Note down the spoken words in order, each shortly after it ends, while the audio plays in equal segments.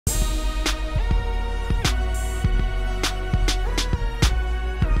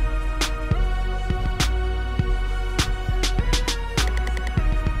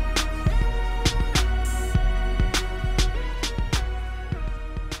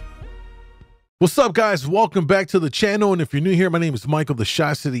What's up, guys? Welcome back to the channel. And if you're new here, my name is Michael, the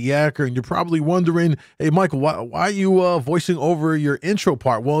ChiCityYaker, and you're probably wondering, hey, Michael, why are you voicing over your intro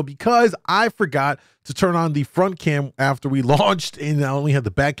part? Well, because I forgot to turn on the front cam after we launched, and I only had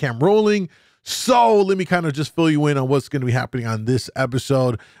the back cam rolling. So let me kind of just fill you in on what's going to be happening on this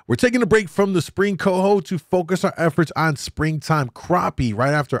episode. We're taking a break from the spring coho to focus our efforts on springtime crappie.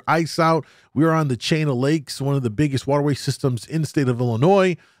 Right after ice out, we are on the chain of lakes, one of the biggest waterway systems in the state of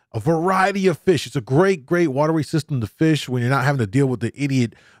Illinois. A variety of fish. It's a great waterway system to fish when you're not having to deal with the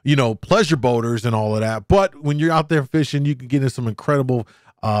idiot, pleasure boaters and all of that. But when you're out there fishing, you can get into some incredible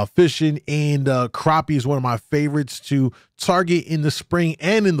fishing, and crappie is one of my favorites to target in the spring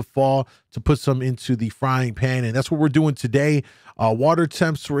and in the fall to put some into the frying pan. And that's what we're doing today. Water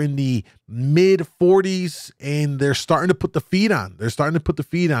temps were in the mid 40s, and they're starting to put the feed on.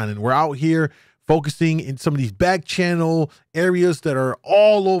 And we're out here focusing in some of these back channel areas that are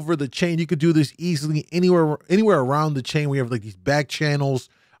all over the chain. You could do this easily anywhere around the chain. We have like these back channels.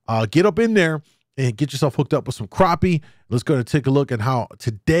 Get up in there and get yourself hooked up with some crappie. Let's go and take a look at how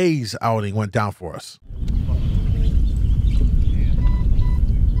today's outing went down for us.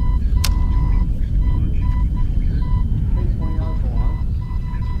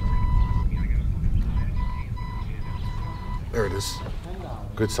 There it is.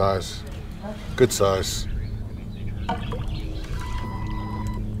 Good size. Good size.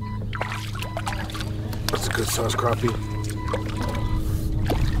 That's a good size crappie.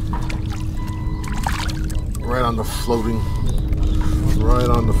 Right on the floating. Right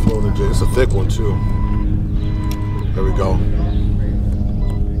on the floating jig. It's a thick one too. There we go.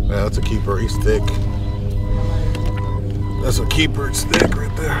 Yeah, that's a keeper. He's thick. That's a keeper. It's thick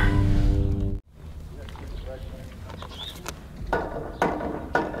right there.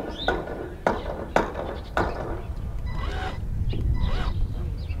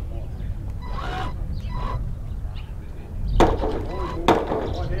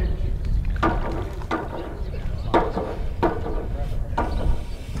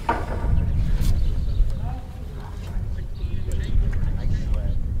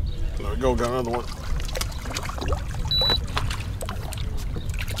 Go, got another one.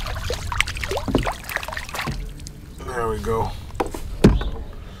 There we go.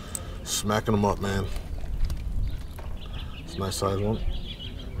 Smacking them up, man. It's a nice size one.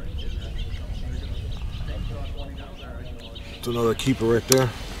 It's another keeper right there.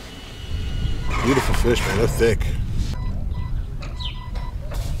 Beautiful fish, man. They're thick.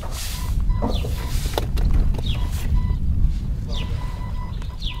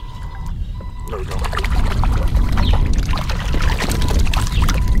 There we go.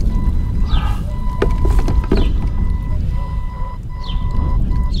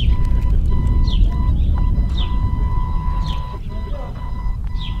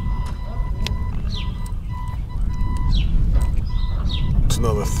 It's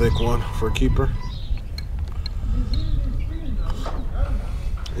another thick one for a keeper.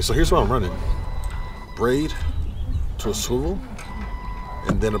 Okay, so here's what I'm running. Braid to a swivel.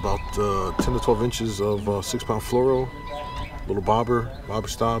 And then about 10 to 12 inches of 6-pound fluoro, little bobber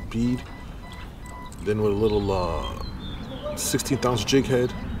stop, bead. Then with a little 16th ounce jig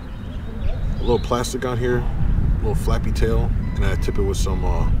head, a little plastic on here, a little flappy tail, and I tip it with some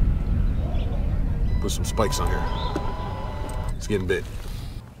spikes on here. It's getting bit.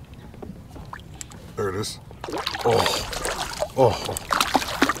 There it is. Oh,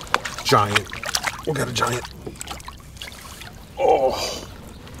 giant. We got a giant. Oh.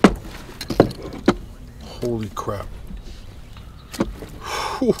 Holy crap.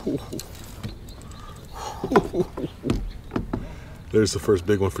 There's the first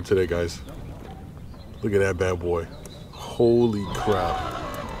big one for today, guys. Look at that bad boy. Holy crap.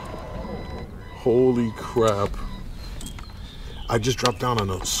 Holy crap. I just dropped down on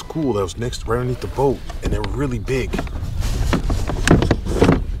a school that was right underneath the boat, and they're really big.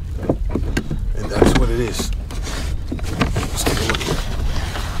 And that's what it is. Let's take a look here.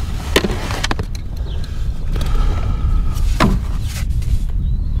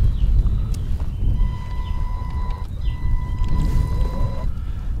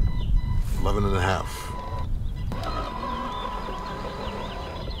 And a half.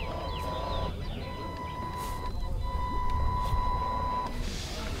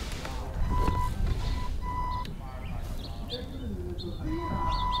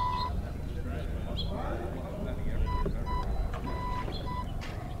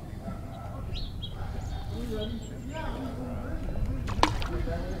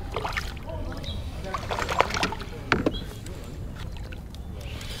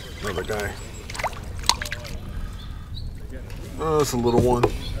 Another guy. Oh, it's a little one.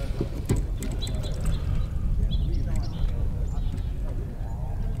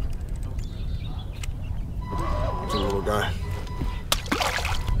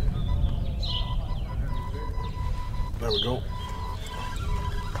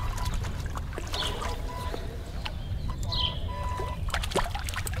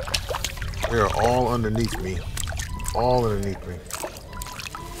 They are all underneath me. All underneath me.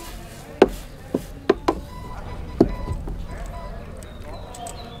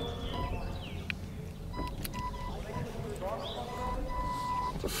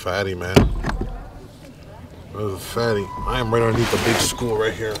 It's a fatty, man. There's a fatty. I am right underneath the big school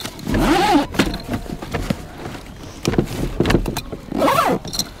right here.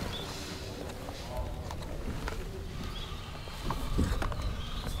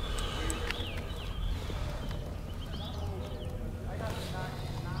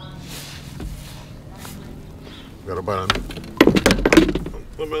 Got a bite on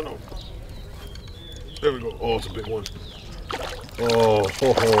the minnow. There we go. Oh, it's a big one. Oh,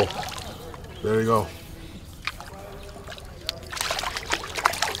 ho, ho. There you go.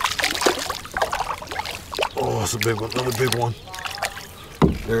 Oh, it's a big one. Another big one.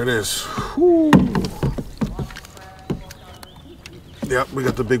 There it is. Whew. Yep, we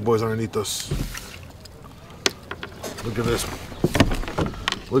got the big boys underneath us. Look at this.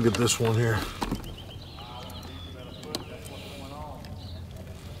 Look at this one here.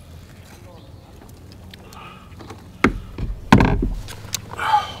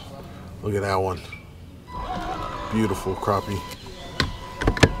 Look at that one. Beautiful crappie.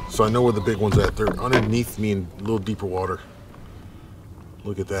 So I know where the big one's at. They're underneath me in a little deeper water.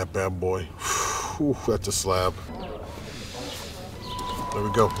 Look at that bad boy. Whew, that's a slab. There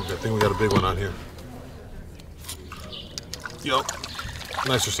we go. I think we got a big one on here. Yup.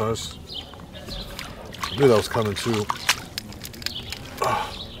 Nicer size. I knew that was coming too.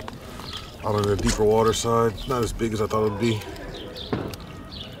 Out on the deeper water side. Not as big as I thought it would be.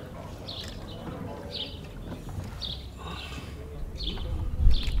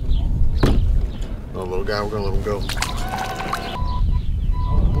 Oh, little guy, we're gonna let him go.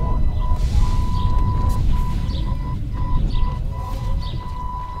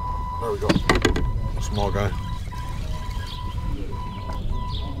 There we go. Small guy.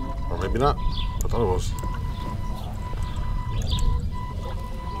 Or maybe not. I thought it was.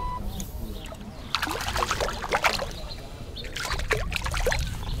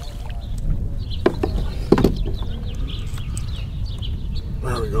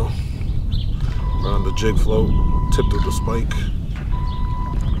 There we go. Right on the jig float, tipped with the spike.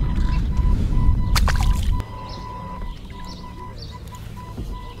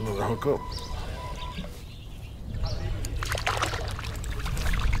 Another hook up.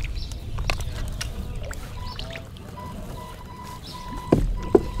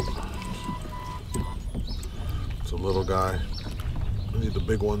 It's a little guy. I need the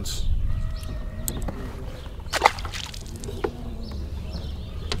big ones.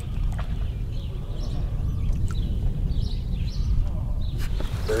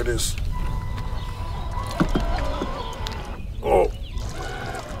 There it is. Oh.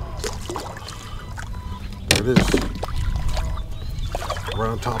 There it is. Right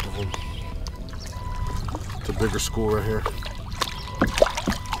on top of him. It's a bigger school right here.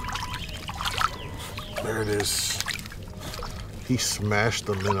 There it is. He smashed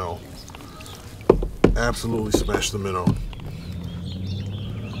the minnow. Absolutely smashed the minnow.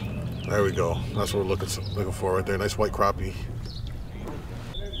 There we go. That's what we're looking for right there. Nice white crappie.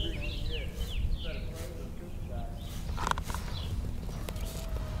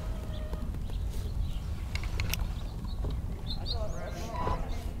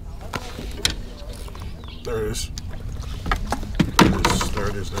 There it is. There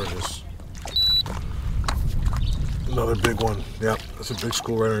it is. There it is. Another big one. Yep, that's a big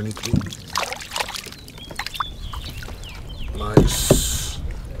school right underneath me. Nice.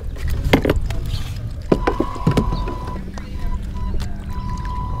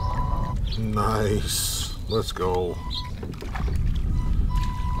 Nice. Let's go.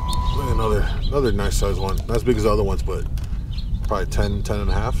 Look at another nice size one. Not as big as the other ones, but probably 10 and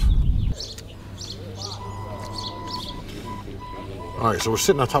a half. All right, so we're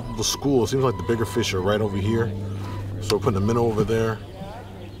sitting on top of the school. It seems like the bigger fish are right over here. So we're putting the minnow over there.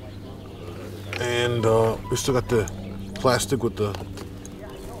 And we still got the plastic with the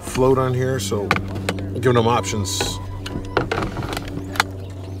float on here, so giving them options.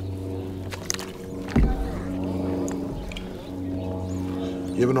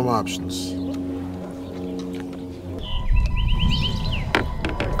 Giving them options.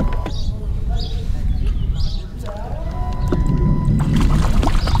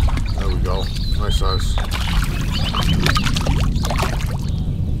 There we go. Nice size.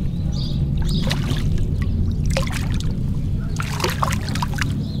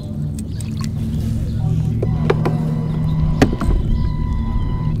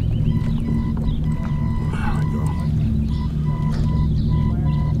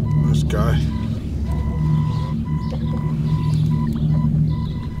 Guy.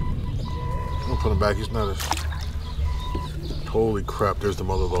 back. He's not as... Holy crap, there's the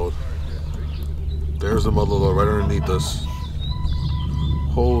mother lode. There's the mother lode right underneath us.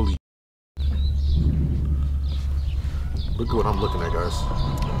 Holy... Look at what I'm looking at, guys.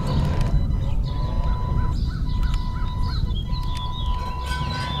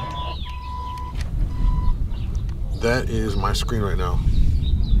 That is my screen right now.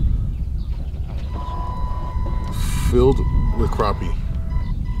 Filled with crappie.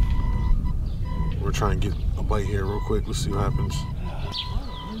 We're trying to get a bite here real quick. Let's see what happens.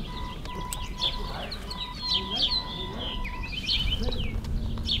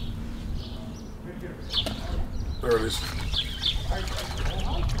 There it is.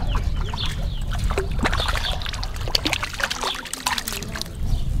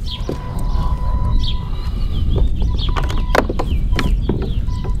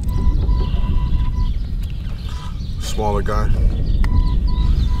 Smaller guy.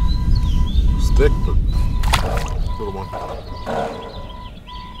 Stick, but little one.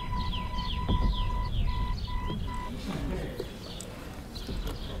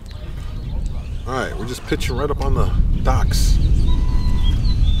 All right, we're just pitching right up on the docks.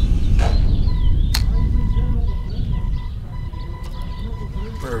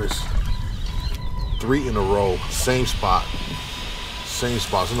 There it is. 3 in a row. Same spot. Same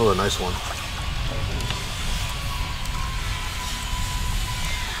spot. It's another nice one.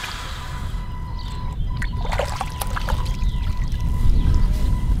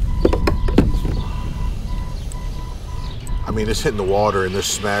 I mean, it's hitting the water and they're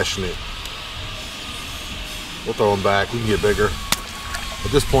smashing it. We'll throw them back. We can get bigger.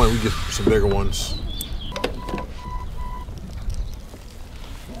 At this point, we get some bigger ones.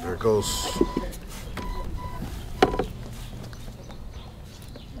 There it goes.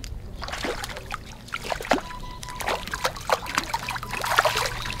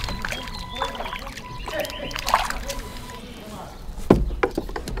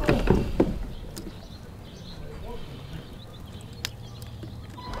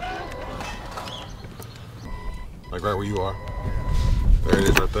 Like right where you are. There it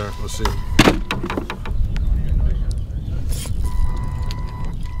is right there. Let's see.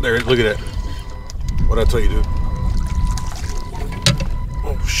 There it is. Look at that. What'd I tell you, dude?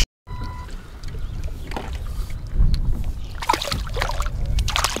 Oh, shit.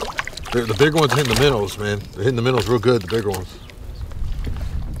 The big ones are hitting the minnows, man. They're hitting the minnows real good, the bigger ones.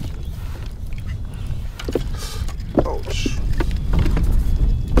 Oh, shit.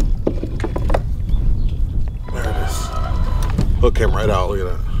 Hook him right out. Look at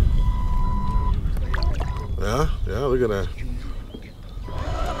that. Yeah, look at that.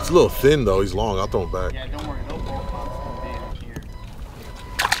 It's a little thin though. He's long. I'll throw him back. Yeah, don't worry. No ball pops gonna be in here.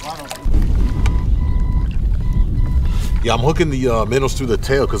 Yeah, I'm hooking the minnows through the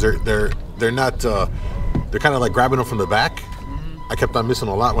tail because they're not they're kind of like grabbing them from the back. I kept on missing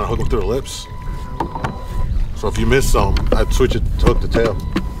a lot when I hook them through the lips. So if you miss some, I'd switch it to hook the tail.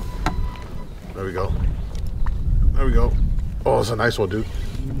 There we go. There we go. Oh, it's a nice one, dude.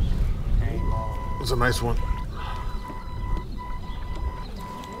 It's a nice one.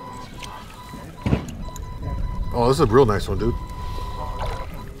 Oh, this is a real nice one, dude.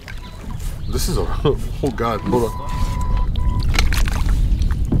 This is a... Oh, God. Hold on.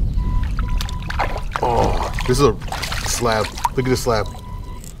 Oh, this is a slab. Look at this slab.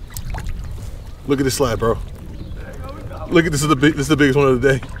 Look at this slab, bro. Look at this. This is the biggest one of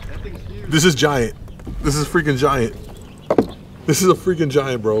the day. This is giant. This is freaking giant. This is a freaking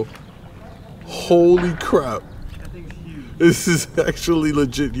giant, bro. Holy crap. That thing's huge. This is actually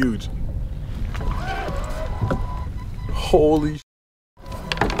legit huge. Holy sh**.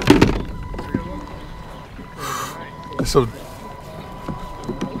 It's a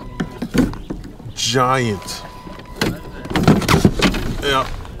giant. Yeah.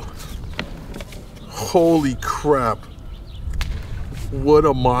 Holy crap. What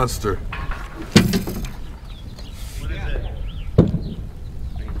a monster.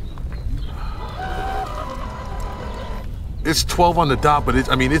 It's 12 on the dot, but it's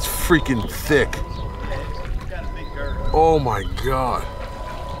freaking thick. Oh my God.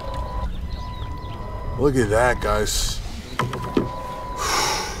 Look at that, guys.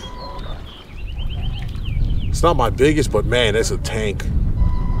 It's not my biggest, but man, that's a tank.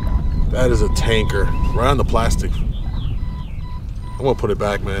 That is a tanker. Right on the plastic. I'm gonna put it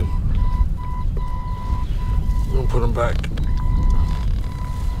back, man. I'm gonna put him back.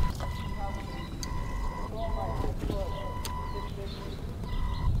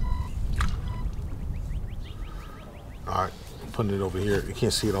 All right, I'm putting it over here. You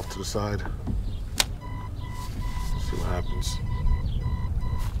can't see it off to the side. Let's see what happens.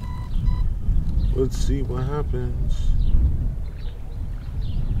 Let's see what happens.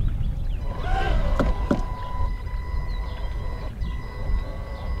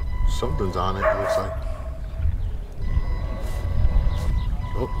 Something's on it, it looks like.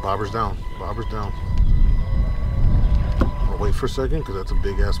 Oh, bobber's down. Bobber's down. I'm gonna wait for a second because that's a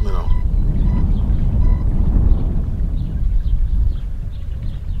big ass minnow.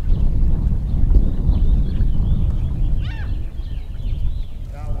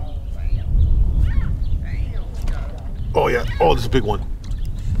 Oh yeah. Oh, this is a big one.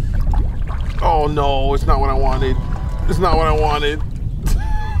 Oh no, it's not what I wanted. It's not what I wanted.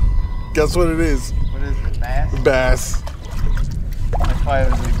 Guess what it is? What is it? Bass? Bass. That's why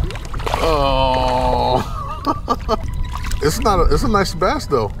it was like, Oh. It's a nice bass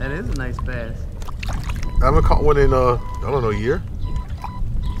though. that is a nice bass. I haven't caught one in I don't know, a year.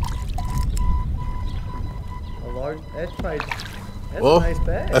 A large, that's probably, that's Well, a nice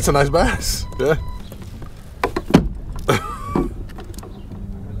bass. that's a nice bass. Yeah.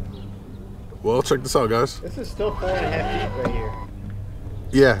 Well, check this out, guys. This is still 4.5 feet right here.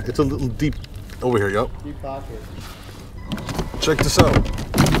 Yeah, it's a little deep over here, yup. Deep pocket. Check this out.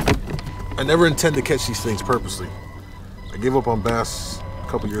 I never intend to catch these things purposely. I gave up on bass a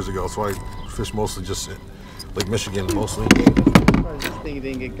couple years ago, so I fish mostly just in Lake Michigan, mostly. This thing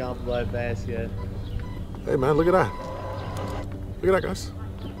didn't get gobbled by a bass yet. Hey man, look at that. Look at that, guys.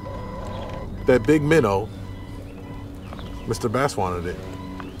 That big minnow, Mr. Bass wanted it.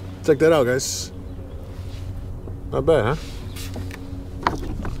 Check that out, guys. Not bad, huh?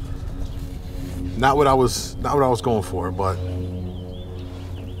 Not what I was going for, but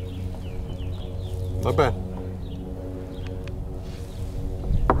not bad.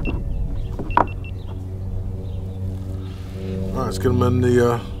 All right, let's get them in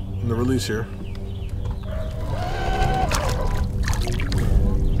the release here.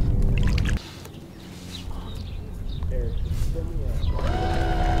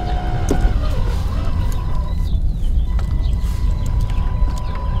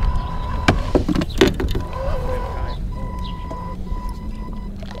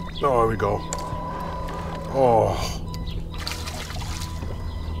 Oh, there we go. Oh.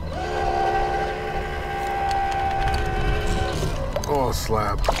 Oh,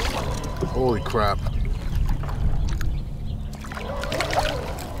 slab. Holy crap.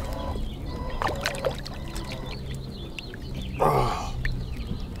 Oh.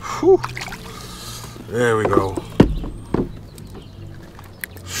 Whew. There we go.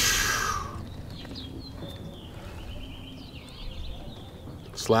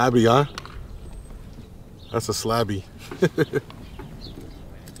 Slabby, huh? That's a slabby.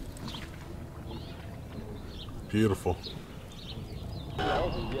 Beautiful.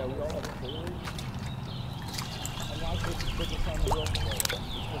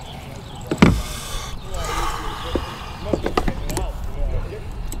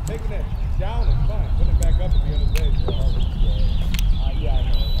 Taking it down is fine. Putting it back up at the end of the day is real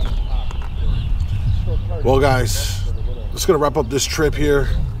hard. Well, guys, just gonna wrap up this trip here.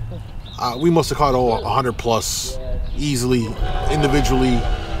 We must have caught 100 plus easily, individually.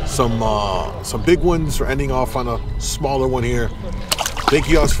 Some big ones. We're ending off on a smaller one here. Thank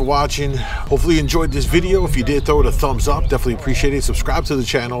you guys for watching. Hopefully you enjoyed this video. If you did, throw it a thumbs up. Definitely appreciate it. Subscribe to the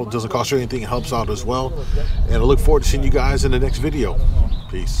channel. It doesn't cost you anything. It helps out as well. And I look forward to seeing you guys in the next video.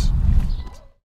 Peace.